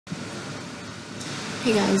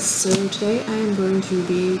Hey guys, so today I am going to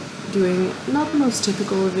be doing not the most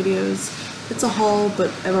typical of videos. It's a haul, but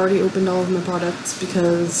I've already opened all of my products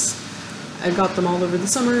because I got them all over the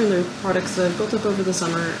summer and they're products that I've built up over the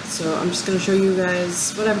summer, so I'm just going to show you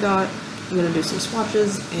guys what I've got. I'm going to do some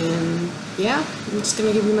swatches, and yeah, I'm just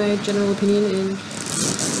going to give you my general opinion and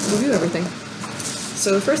review everything.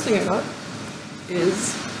 So the first thing I got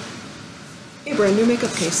is a brand new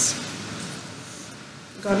makeup case.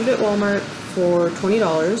 Got it at Walmart for $20,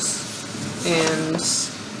 and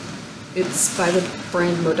it's by the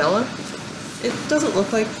brand Modella. It doesn't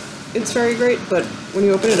look like it's very great, but when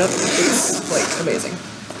you open it up, it's like amazing.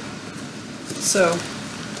 So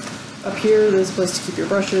up here, there's a place to keep your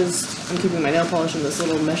brushes. I'm keeping my nail polish in this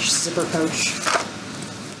little mesh zipper pouch.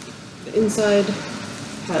 The inside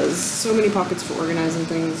has so many pockets for organizing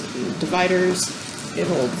things, and dividers. It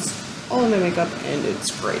holds all of my makeup, and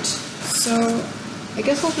it's great. So I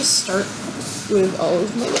guess I'll just start with all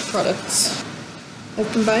of my lip products. I've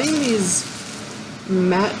been buying these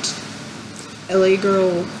matte LA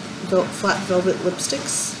Girl flat velvet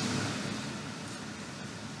lipsticks.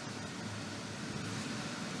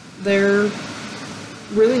 They're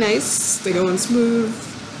really nice, they go on smooth.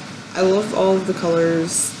 I love all of the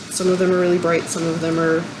colors. Some of them are really bright, some of them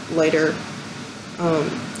are lighter.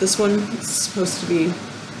 This one is supposed to be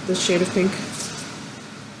this shade of pink,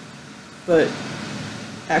 but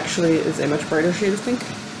actually is a much brighter shade of pink.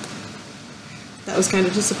 That was kind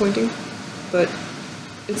of disappointing, but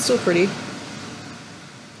it's still pretty.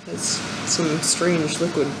 Has some strange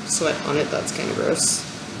liquid sweat on it, that's kind of gross.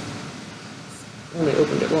 Only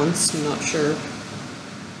opened it once, I'm not sure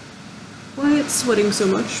why it's sweating so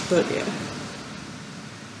much, but yeah.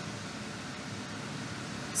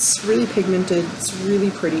 It's really pigmented, it's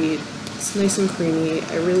really pretty, it's nice and creamy,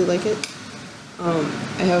 I really like it.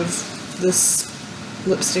 I have this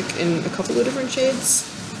lipstick in a couple of different shades,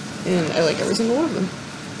 and I like every single one of them.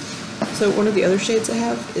 So one of the other shades I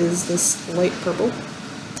have is this light purple.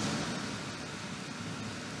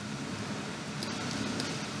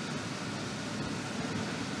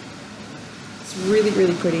 It's really,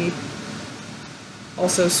 really pretty.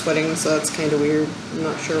 Also sweating, so that's kind of weird. I'm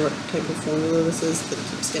not sure what type of formula this is that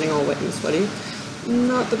keeps getting all wet and sweaty.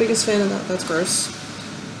 Not the biggest fan of that, that's gross.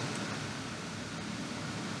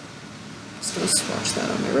 Just gonna swatch that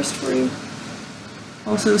on my wrist for you.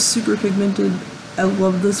 Also super pigmented. I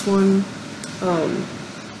love this one.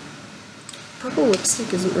 Purple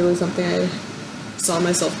lipstick isn't really something I saw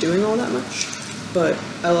myself doing all that much, but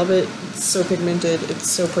I love it. It's so pigmented, it's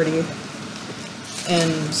so pretty,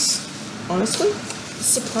 and honestly,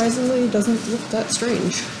 surprisingly doesn't look that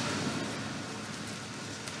strange.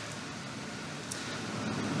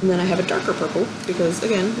 And then I have a darker purple, because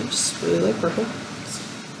again, I just really like purple.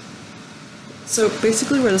 So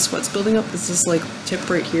basically where the sweat's building up is this like tip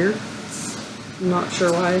right here. I'm not sure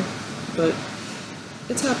why, but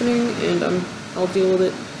it's happening, and I'll deal with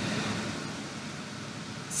it.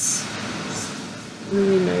 It's a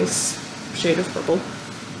really nice shade of purple.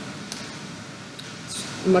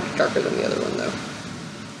 It's much darker than the other one though.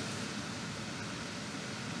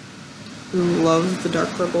 Love the dark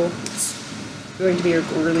purple. It's going to be a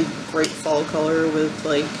really great fall color with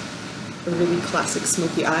like a really classic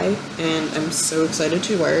smoky eye, and I'm so excited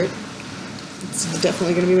to wear it. It's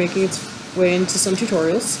definitely going to be making its way into some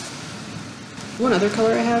tutorials. One other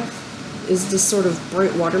color I have is this sort of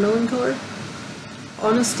bright watermelon color.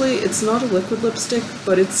 Honestly, it's not a liquid lipstick,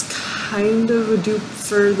 but it's kind of a dupe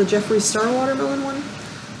for the Jeffree Star watermelon one.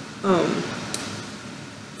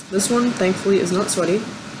 This one, thankfully, is not sweaty.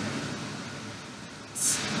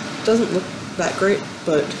 It doesn't look that great,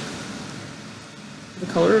 but the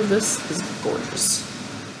color of this is gorgeous.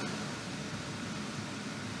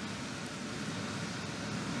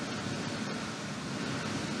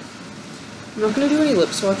 I'm not going to do any lip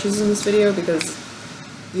swatches in this video because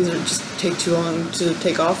these are just take too long to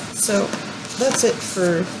take off. So that's it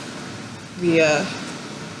for the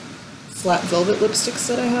flat velvet lipsticks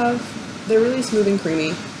that I have. They're really smooth and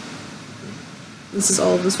creamy. This is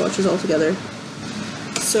all of the swatches all together.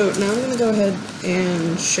 So now I'm going to go ahead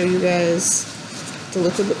and show you guys the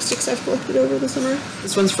liquid lipsticks I've collected over the summer.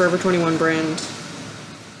 This one's Forever 21 brand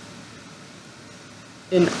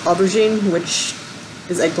in aubergine, which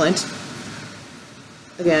is eggplant.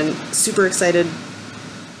 Again, super excited,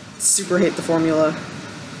 super hate the formula.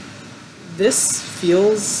 This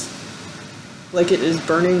feels like it is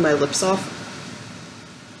burning my lips off.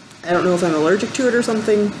 I don't know if I'm allergic to it or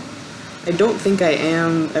something. I don't think I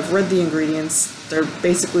am. I've read the ingredients. They're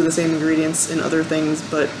basically the same ingredients in other things,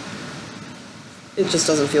 but it just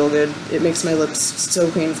doesn't feel good. It makes my lips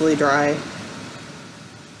so painfully dry.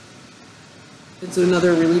 It's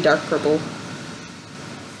another really dark purple.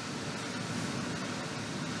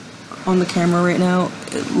 On the camera right now,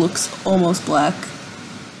 it looks almost black.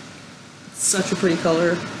 It's such a pretty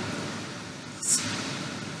color. It's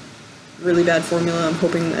really bad formula. I'm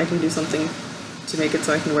hoping I can do something to make it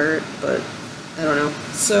so I can wear it, but I don't know.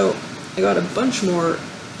 So I got a bunch more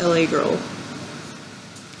LA Girl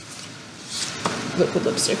liquid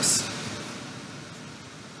lipsticks.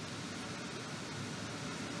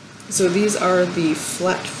 So these are the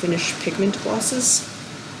flat finish pigment glosses.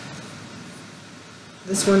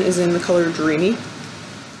 This one is in the color Dreamy.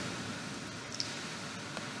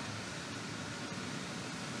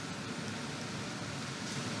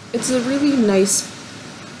 It's a really nice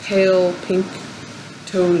pale pink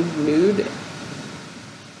toned nude.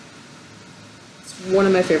 It's one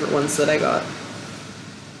of my favorite ones that I got.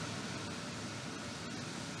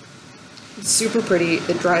 It's super pretty.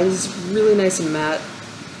 It dries really nice and matte.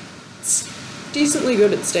 It's decently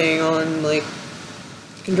good at staying on. Like,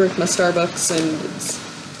 you can drink my Starbucks and it's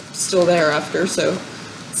still there after, so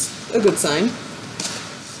it's a good sign.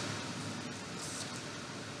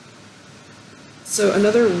 So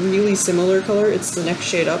another really similar color, it's the next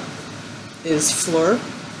shade up, is Floor.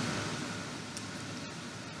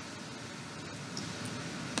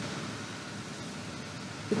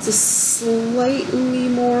 It's a slightly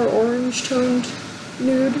more orange toned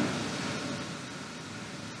nude.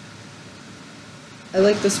 I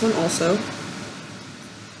like this one also.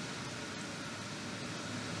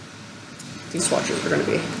 These swatches are going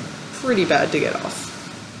to be pretty bad to get off.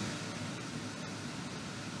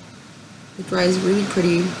 It dries really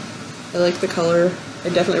pretty. I like the color. I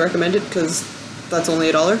definitely recommend it because that's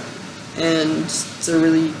only $1 and it's a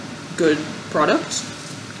really good product.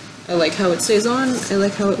 I like how it stays on. I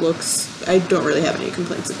like how it looks. I don't really have any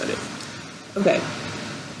complaints about it. Okay,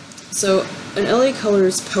 so an LA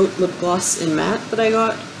Colors Pout Lip Gloss in Matte that I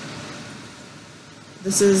got.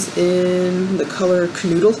 This is in the color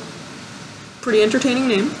Canoodle. Pretty entertaining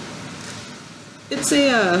name. It's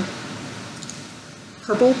a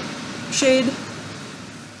purple shade.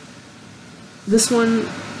 This one,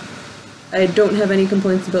 I don't have any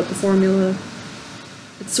complaints about the formula.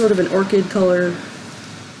 It's sort of an orchid color.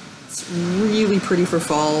 It's really pretty for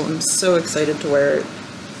fall. I'm so excited to wear it.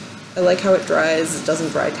 I like how it dries. It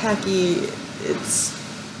doesn't dry tacky. It's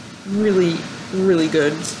really, really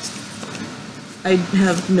good. I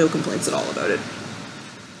have no complaints at all about it.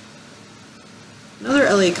 Another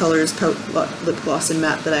LA Colors Pout Lip Gloss in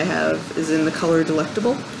Matte that I have is in the color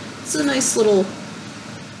Delectable. It's a nice little,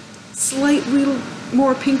 slightly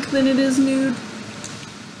more pink than it is nude.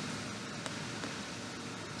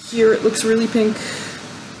 Here it looks really pink.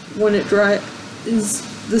 When it dries,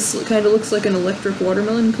 this kind of looks like an electric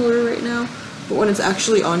watermelon color right now, but when it's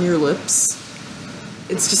actually on your lips,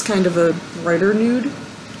 it's just kind of a brighter nude.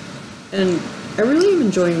 And I really am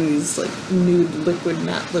enjoying these like nude liquid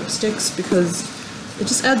matte lipsticks because it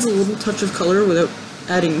just adds a little touch of color without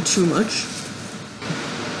adding too much.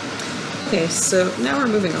 Okay, so now we're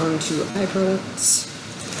moving on to eye products.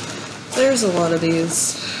 There's a lot of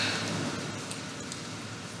these.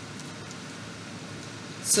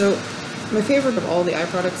 So, my favorite of all the eye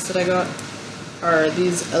products that I got are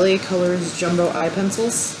these LA Colors Jumbo Eye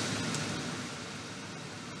Pencils.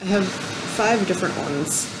 I have 5 different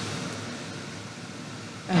ones.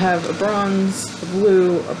 I have a bronze, a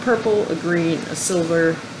blue, a purple, a green, a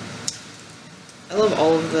silver. I love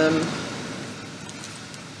all of them.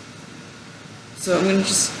 So I'm going to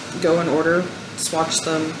just go in order, swatch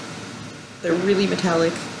them. They're really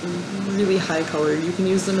metallic, really high color. You can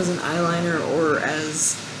use them as an eyeliner or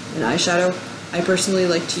as an eyeshadow. I personally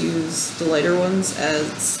like to use the lighter ones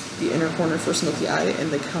as the inner corner for smoky eye, and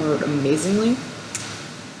they come out amazingly.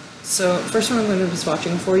 So first one I'm going to be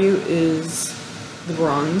swatching for you is the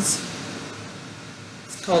bronze.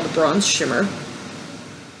 It's called the Bronze Shimmer.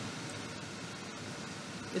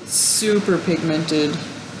 It's super pigmented,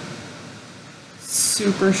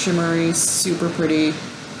 super shimmery, super pretty.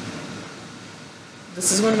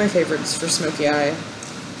 This is one of my favorites for smoky eye.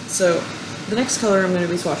 So the next color I'm going to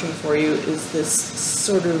be swatching for you is this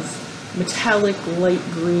sort of metallic light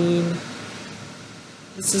green.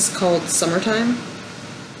 This is called Summertime.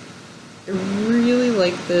 I really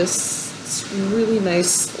like this. It's really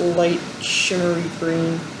nice, light, shimmery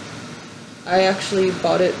green. I actually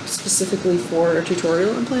bought it specifically for a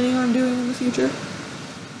tutorial I'm planning on doing in the future.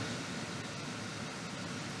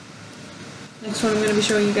 Next one I'm going to be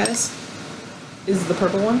showing you guys is the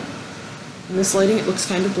purple one. In this lighting it looks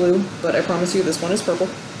kind of blue, but I promise you this one is purple.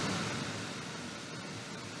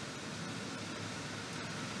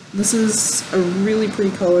 This is a really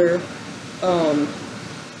pretty color.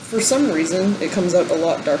 For some reason, it comes out a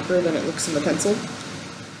lot darker than it looks in the pencil.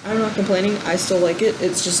 I'm not complaining, I still like it,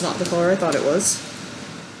 it's just not the color I thought it was.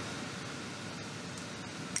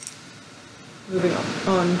 Moving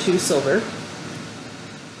on to silver.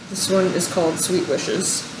 This one is called Sweet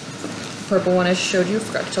Wishes. The purple one I showed you,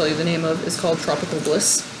 forgot to tell you the name of, is called Tropical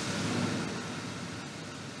Bliss.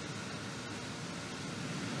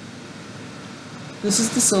 This is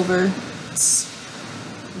the silver. It's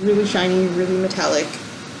really shiny, really metallic,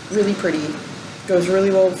 really pretty. Goes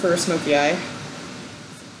really well for a smoky eye.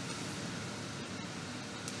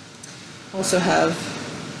 Also have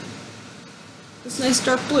this nice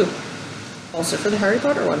dark blue. Also for the Harry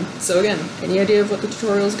Potter one. So again, any idea of what the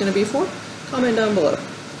tutorial is going to be for? Comment down below.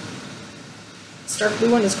 This dark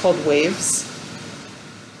blue one is called Waves.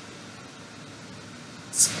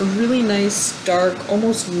 It's a really nice, dark,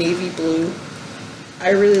 almost navy blue. I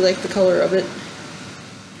really like the color of it.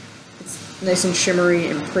 It's nice and shimmery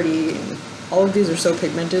and pretty, and all of these are so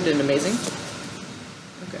pigmented and amazing.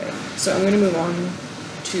 Okay, so I'm going to move on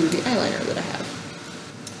to the eyeliner that I have.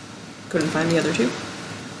 Couldn't find the other two.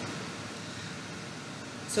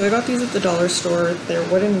 So I got these at the dollar store. They're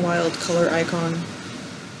Wet n Wild Color Icon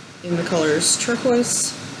in the colors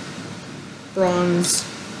turquoise, bronze,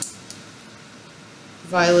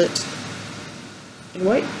 violet, and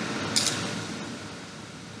white.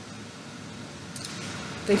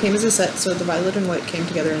 They came as a set, so the violet and white came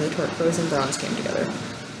together and the turquoise and bronze came together.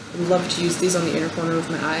 I love to use these on the inner corner of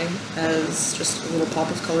my eye as just a little pop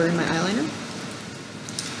of color in my eyeliner.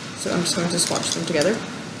 So I'm just going to swatch them together.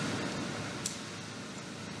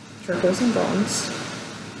 Turquoise and bronze.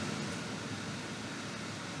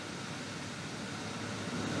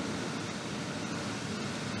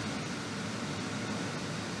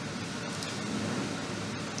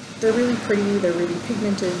 They're really pretty, they're really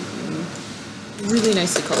pigmented, and really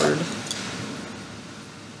nicely colored.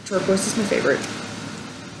 Turquoise is my favorite.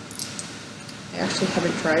 I actually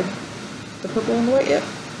haven't tried the purple and the white yet,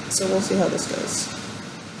 so we'll see how this goes.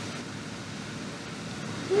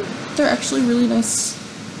 They're actually really nice.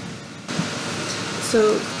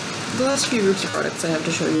 So, the last few groups of products I have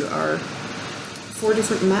to show you are 4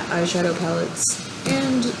 different matte eyeshadow palettes,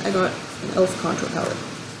 and I got an e.l.f. contour palette.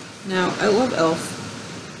 Now, I love e.l.f.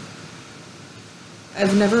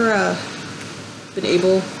 I've never been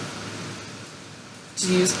able to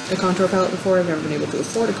use a contour palette before. I've never been able to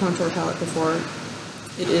afford a contour palette before.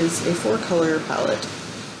 It is a 4-color palette.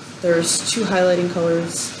 There's 2 highlighting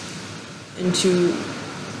colors and 2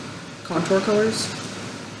 contour colors.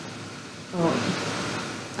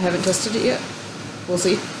 I haven't tested it yet. We'll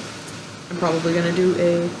see. I'm probably gonna do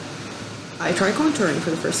a I try contouring for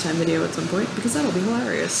the first time video at some point because that'll be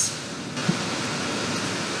hilarious.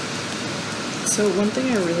 So one thing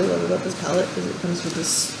I really love about this palette is it comes with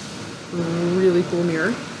this really cool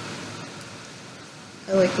mirror.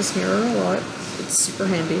 I like this mirror a lot. It's super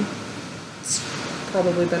handy. It's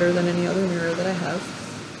probably better than any other mirror that I have.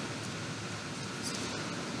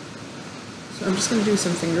 So I'm just going to do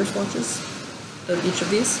some finger swatches of each of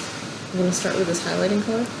these. I'm going to start with this highlighting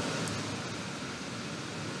color.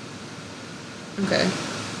 Okay.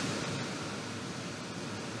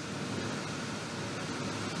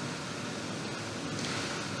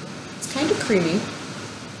 It's kind of creamy,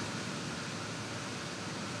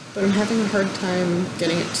 but I'm having a hard time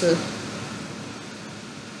getting it to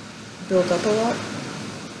build up a lot.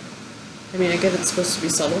 I mean, I get it's supposed to be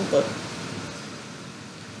subtle, but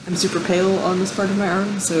I'm super pale on this part of my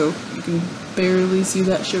arm, so you can barely see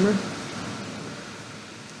that shimmer.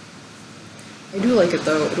 I do like it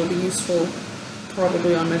though. It'll be useful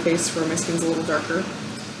probably on my face where my skin's a little darker.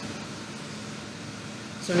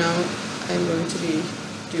 So now I'm going to be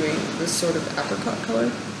doing this sort of apricot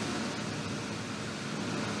color.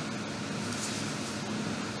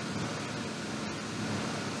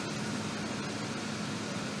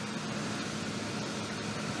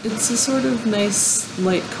 It's a sort of nice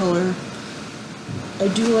light color. I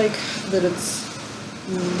do like that it's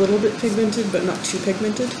a little bit pigmented, but not too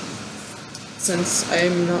pigmented. Since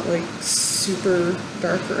I'm not like super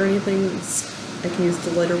dark or anything, I can use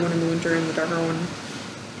the lighter one in the winter and the darker one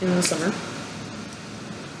in the summer.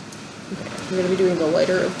 Okay, I'm going to be doing the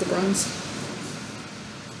lighter of the bronze.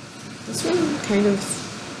 This one kind of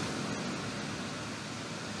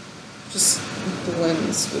just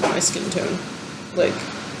blends with my skin tone. Like,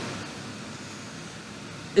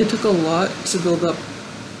 it took a lot to build up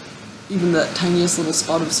even that tiniest little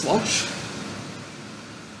spot of swatch.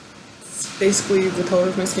 It's basically the color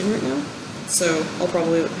of my skin right now, so I'll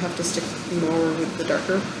probably have to stick more with the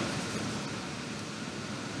darker.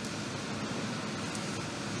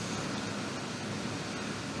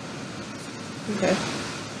 Okay.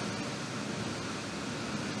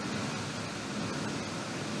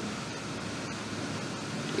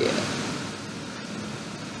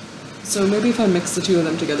 So maybe if I mix the two of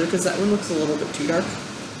them together, because that one looks a little bit too dark,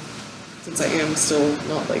 since I am still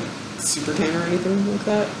not like super tan or anything like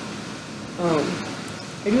that. I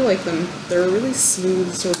do like them. They're a really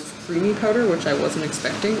smooth, sort of creamy powder, which I wasn't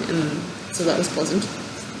expecting, and so that was pleasant.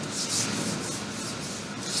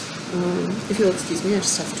 If you'll excuse me, I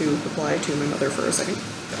just have to reply to my mother for a second.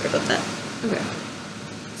 Sorry about that. Okay.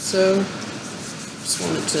 So, just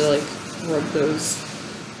wanted to like rub those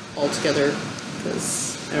all together, because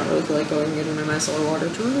I don't really feel like going into my micellar water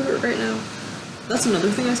to remove it right now. That's another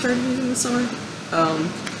thing I started using this summer,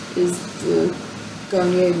 is the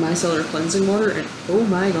Garnier Micellar Cleansing Water, and oh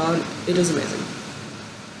my god, it is amazing.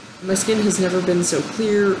 My skin has never been so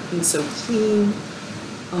clear and so clean.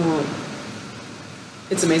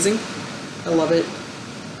 It's amazing. I love it.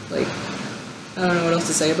 Like, I don't know what else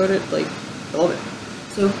to say about it. Like, I love it.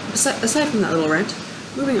 So, aside from that little rant,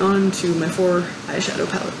 moving on to my 4 eyeshadow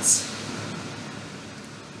palettes.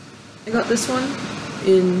 I got this one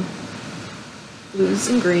in blues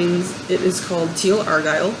and greens. It is called Teal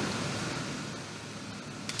Argyle.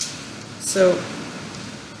 So,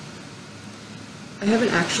 I haven't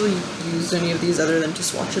actually used any of these other than to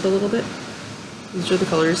swatch it a little bit. These are the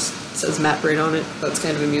colors. It says matte braid on it. That's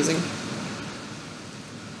kind of amusing.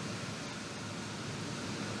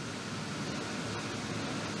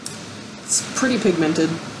 It's pretty pigmented.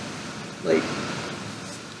 Like,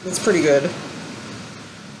 it's pretty good.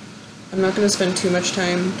 I'm not going to spend too much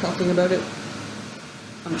time talking about it.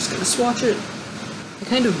 I'm just going to swatch it. I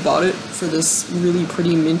kind of bought it for this really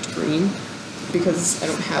pretty mint green because I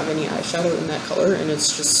don't have any eyeshadow in that color, and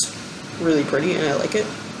it's just really pretty and I like it.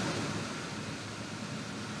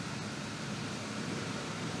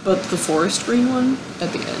 But the forest green one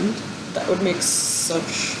at the end, that would make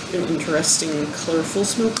such an interesting, colorful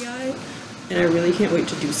smoky eye, and I really can't wait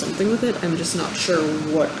to do something with it. I'm just not sure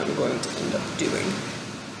what I'm going to end up doing.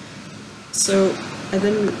 So I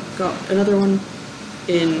then got another one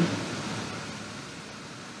in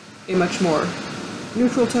a much more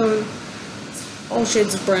neutral tone. It's all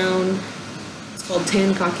shades of brown. It's called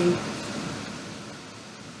Tan Cocky.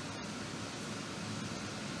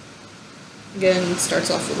 Again, it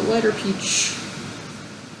starts off with a lighter peach.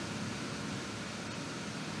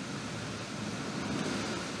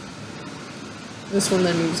 This one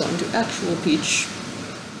then moves on to actual peach.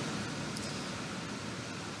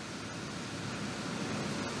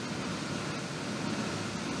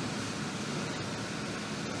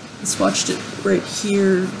 I swatched it right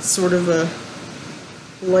here, sort of a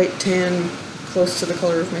light tan, close to the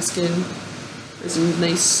color of my skin. There's a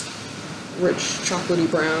nice, rich,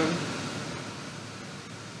 chocolatey brown.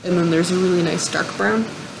 And then there's a really nice dark brown.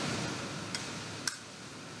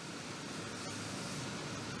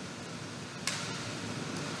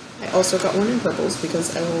 I also got one in purples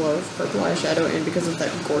because I love purple eyeshadow and because of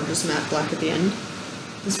that gorgeous matte black at the end.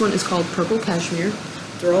 This one is called Purple Cashmere.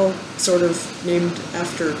 They're all sort of named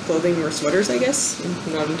after clothing or sweaters, I guess.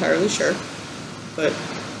 I'm not entirely sure. But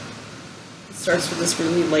it starts with this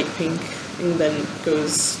really light pink and then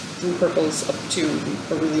goes through purples up to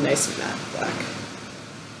a really nice matte black.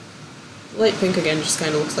 Light pink, again, just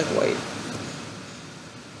kind of looks like white.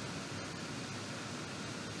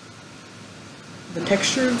 The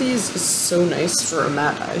texture of these is so nice for a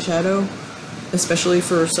matte eyeshadow, especially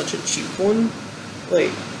for such a cheap one.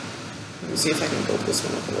 Like, let me see if I can build this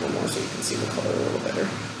one up a little more so you can see the color a little better.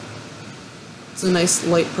 It's a nice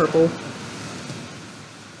light purple.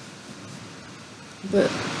 But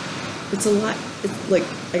it's a lot, like,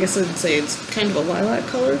 I guess I'd say it's kind of a lilac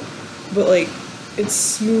color, but like, it's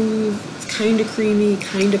smooth, it's kind of creamy,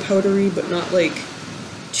 kind of powdery, but not like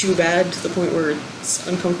too bad to the point where it's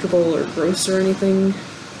uncomfortable or gross or anything.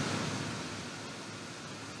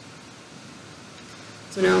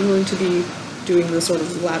 So now I'm going to be doing the sort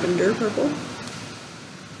of lavender purple.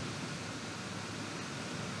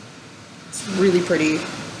 It's really pretty,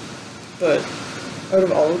 but out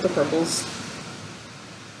of all of the purples,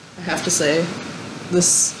 I have to say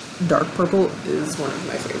this dark purple is one of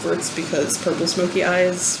my favorites because purple smoky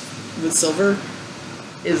eyes with silver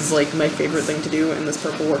is like my favorite thing to do, and this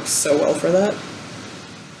purple works so well for that.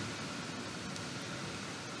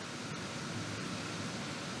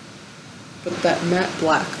 But that matte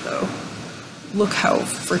black though, look how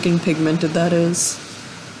freaking pigmented that is.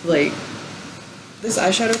 Like, this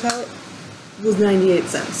eyeshadow palette was 98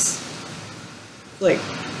 cents. Like,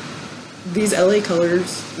 these LA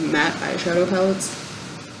Colors matte eyeshadow palettes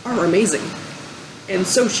are amazing and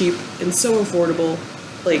so cheap and so affordable.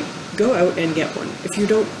 Like, go out and get one. If you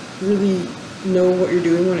don't really know what you're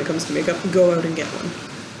doing when it comes to makeup, go out and get one.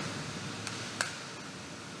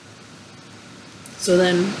 So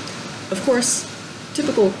then, of course,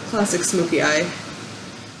 typical classic smoky eye.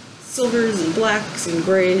 Silvers and blacks and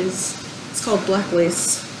grays. It's called black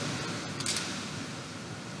lace.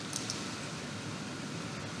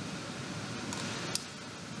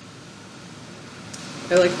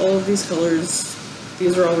 I like all of these colors.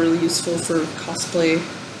 These are all really useful for cosplay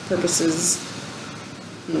purposes.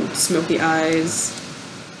 Smoky eyes.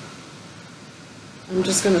 I'm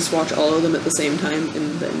just gonna swatch all of them at the same time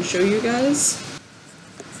and then show you guys.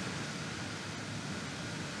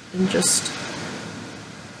 And just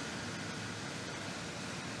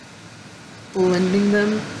blending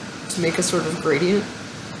them to make a sort of gradient.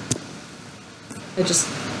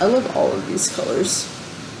 I love all of these colors.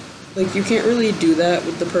 Like, you can't really do that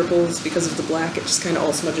with the purples because of the black, it just kind of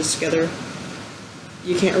all smudges together.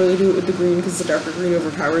 You can't really do it with the green because the darker green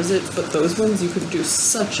overpowers it, but those ones you could do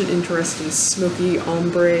such an interesting smoky,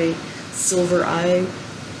 ombre, silver eye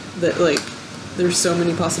that, like, there's so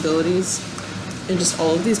many possibilities. And just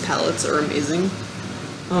all of these palettes are amazing.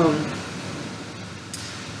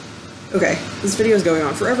 Okay, this video is going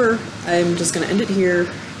on forever. I'm just gonna end it here,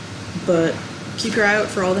 but keep your eye out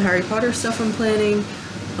for all the Harry Potter stuff I'm planning.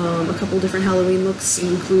 A couple different Halloween looks,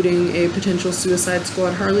 including a potential Suicide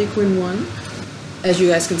Squad Harley Quinn one. As you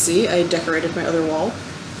guys can see, I decorated my other wall.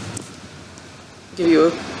 Give you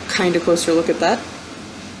a kind of closer look at that.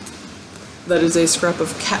 That is a scrap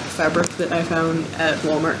of cat fabric that I found at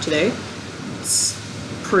Walmart today. It's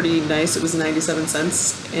pretty nice. It was 97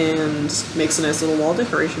 cents and makes a nice little wall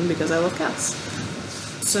decoration because I love cats.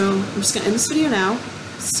 So I'm just gonna end this video now.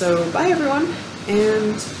 So bye everyone,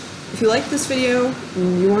 and if you like this video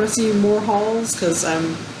and you want to see more hauls, because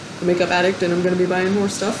I'm a makeup addict and I'm going to be buying more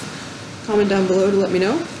stuff, comment down below to let me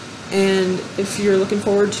know. And if you're looking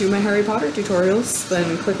forward to my Harry Potter tutorials,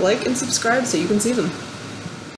 then click like and subscribe so you can see them.